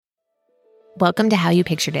Welcome to How You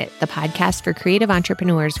Pictured It, the podcast for creative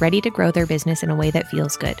entrepreneurs ready to grow their business in a way that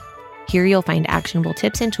feels good. Here you'll find actionable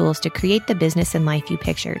tips and tools to create the business and life you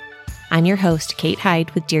pictured. I'm your host, Kate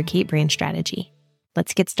Hyde with Dear Kate Brand Strategy.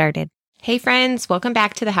 Let's get started. Hey friends, welcome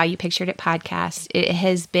back to the How You Pictured It podcast. It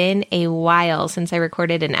has been a while since I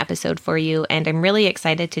recorded an episode for you, and I'm really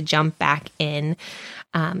excited to jump back in.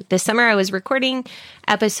 This summer I was recording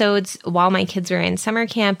episodes while my kids were in summer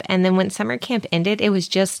camp, and then when summer camp ended, it was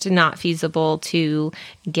just not feasible to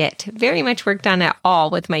get very much work done at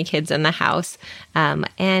all with my kids in the house.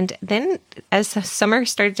 And then as summer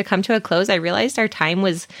started to come to a close, I realized our time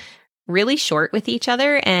was really short with each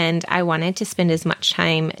other, and I wanted to spend as much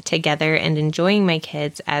time together and enjoying my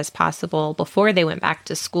kids as possible before they went back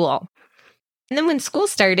to school. And then when school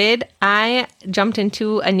started, I jumped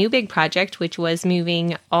into a new big project, which was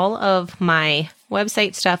moving all of my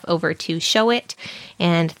website stuff over to Showit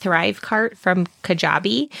and Thrivecart from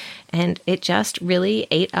Kajabi. And it just really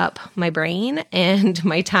ate up my brain and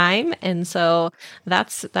my time. And so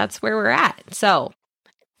that's where we're at. So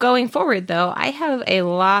going forward, though, I have a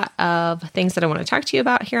lot of things that I want to talk to you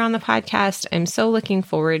about here on the podcast. I'm so looking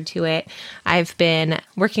forward to it. I've been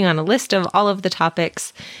working on a list of all of the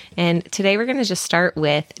topics, and today we're going to just start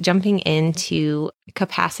with jumping into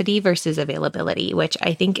capacity versus availability, which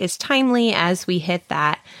I think is timely as we hit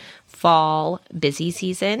that fall busy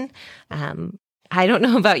season. I don't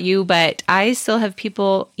know about you, but I still have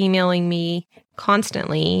people emailing me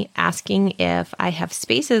constantly asking if I have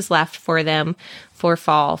spaces left for them for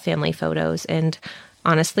fall family photos. And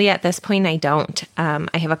honestly, at this point, I don't.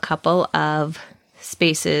 I have a couple of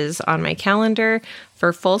spaces on my calendar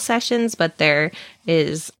for full sessions, but there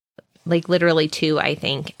is like literally two, I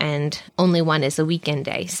think, and only one is a weekend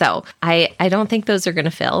day. So I don't think those are going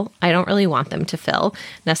to fill. I don't really want them to fill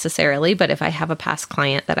necessarily, but if I have a past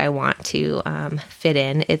client that I want to fit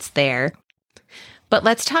in, it's there. But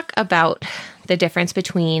let's talk about the difference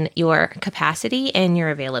between your capacity and your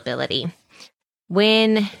availability.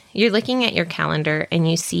 When you're looking at your calendar and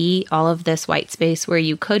you see all of this white space where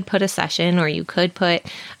you could put a session or you could put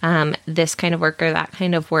this kind of work or that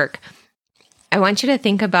kind of work, I want you to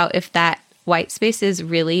think about if that white space is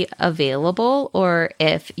really available or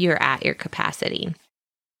if you're at your capacity.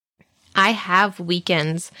 I have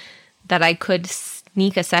weekends that I could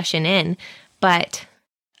sneak a session in, but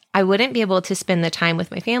I wouldn't be able to spend the time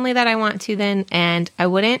with my family that I want to then, and I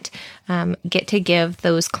wouldn't get to give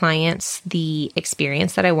those clients the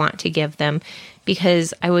experience that I want to give them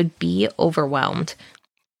because I would be overwhelmed.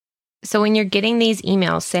 So when you're getting these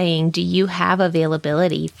emails saying, do you have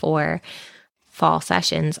availability for fall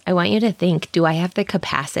sessions, I want you to think, do I have the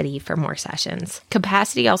capacity for more sessions?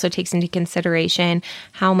 Capacity also takes into consideration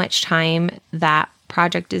how much time that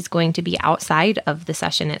project is going to be outside of the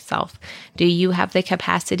session itself. Do you have the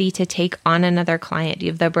capacity to take on another client? Do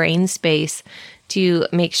you have the brain space to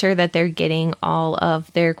make sure that they're getting all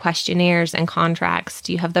of their questionnaires and contracts?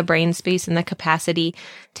 Do you have the brain space and the capacity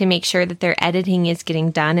to make sure that their editing is getting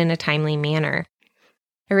done in a timely manner?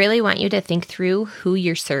 I really want you to think through who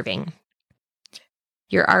you're serving.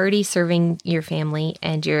 You're already serving your family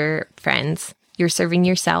and your friends. You're serving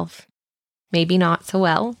yourself. Maybe not so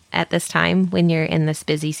well at this time when you're in this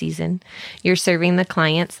busy season. You're serving the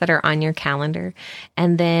clients that are on your calendar.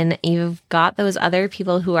 And then you've got those other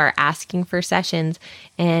people who are asking for sessions,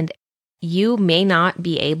 and you may not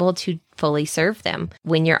be able to fully serve them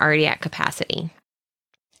when you're already at capacity.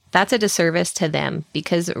 That's a disservice to them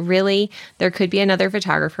because really there could be another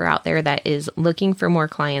photographer out there that is looking for more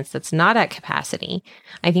clients that's not at capacity.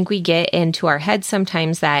 I think we get into our heads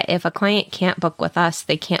sometimes that if a client can't book with us,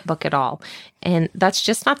 they can't book at all. And that's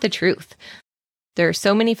just not the truth. There are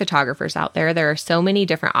so many photographers out there. There are so many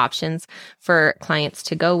different options for clients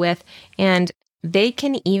to go with, and they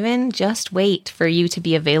can even just wait for you to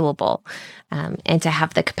be available and to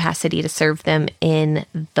have the capacity to serve them in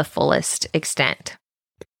the fullest extent.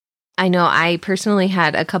 I know I personally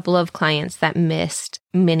had a couple of clients that missed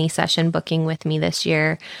mini session booking with me this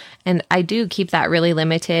year, and I do keep that really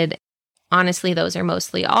limited. Honestly, those are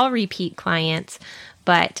mostly all repeat clients,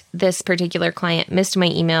 but this particular client missed my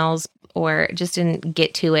emails or just didn't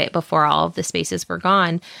get to it before all of the spaces were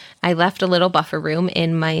gone. I left a little buffer room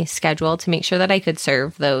in my schedule to make sure that I could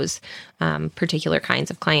serve those particular kinds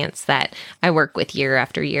of clients that I work with year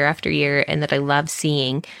after year after year and that I love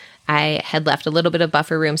seeing. I had left a little bit of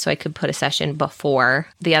buffer room so I could put a session before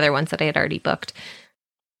the other ones that I had already booked.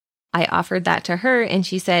 I offered that to her and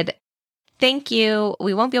she said, "Thank you.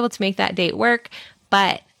 We won't be able to make that date work,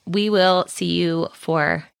 but we will see you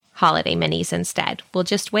for holiday minis instead. We'll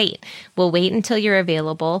just wait. We'll wait until you're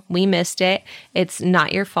available. We missed it. It's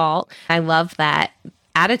not your fault." I love that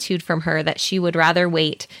attitude from her that she would rather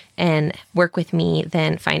wait and work with me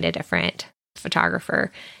than find a different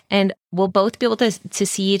photographer. And we'll both be able to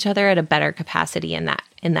see each other at a better capacity in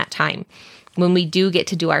that time. When we do get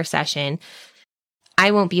to do our session,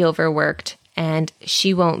 I won't be overworked and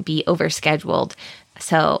she won't be overscheduled.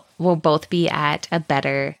 So we'll both be at a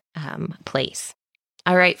better place.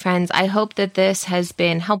 All right, friends, I hope that this has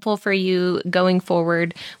been helpful for you going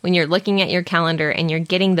forward when you're looking at your calendar and you're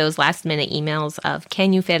getting those last minute emails of,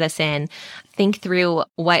 can you fit us in? Think through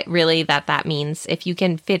what really that means. If you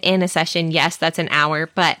can fit in a session, yes, that's an hour,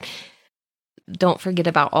 but don't forget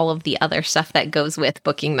about all of the other stuff that goes with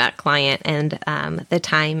booking that client and the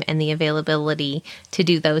time and the availability to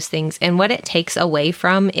do those things and what it takes away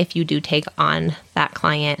from if you do take on that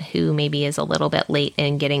client who maybe is a little bit late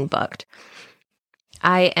in getting booked.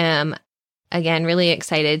 I am, again, really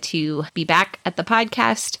excited to be back at the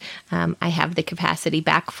podcast. I have the capacity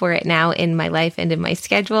back for it now in my life and in my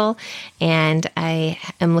schedule, and I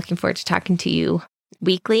am looking forward to talking to you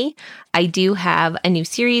weekly. I do have a new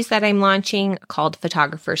series that I'm launching called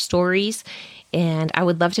Photographer Stories, and I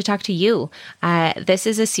would love to talk to you. This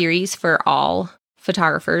is a series for all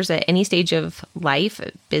photographers at any stage of life,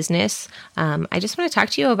 business. I just want to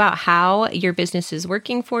talk to you about how your business is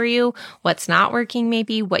working for you, what's not working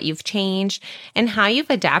maybe, what you've changed, and how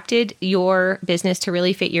you've adapted your business to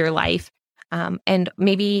really fit your life. And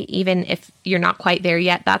maybe even if you're not quite there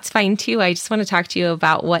yet, that's fine too. I just want to talk to you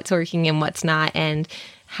about what's working and what's not and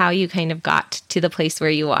how you kind of got to the place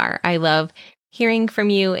where you are. I love hearing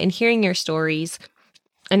from you and hearing your stories.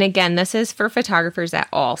 And again, this is for photographers at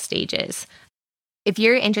all stages. If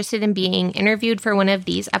you're interested in being interviewed for one of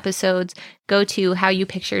these episodes, go to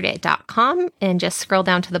howyoupicturedit.com and just scroll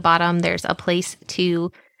down to the bottom. There's a place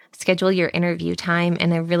to schedule your interview time,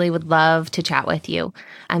 and I really would love to chat with you.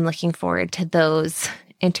 I'm looking forward to those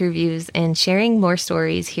interviews and sharing more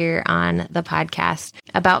stories here on the podcast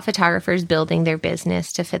about photographers building their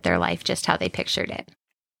business to fit their life just how they pictured it.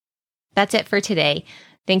 That's it for today.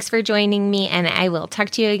 Thanks for joining me, and I will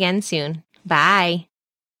talk to you again soon. Bye.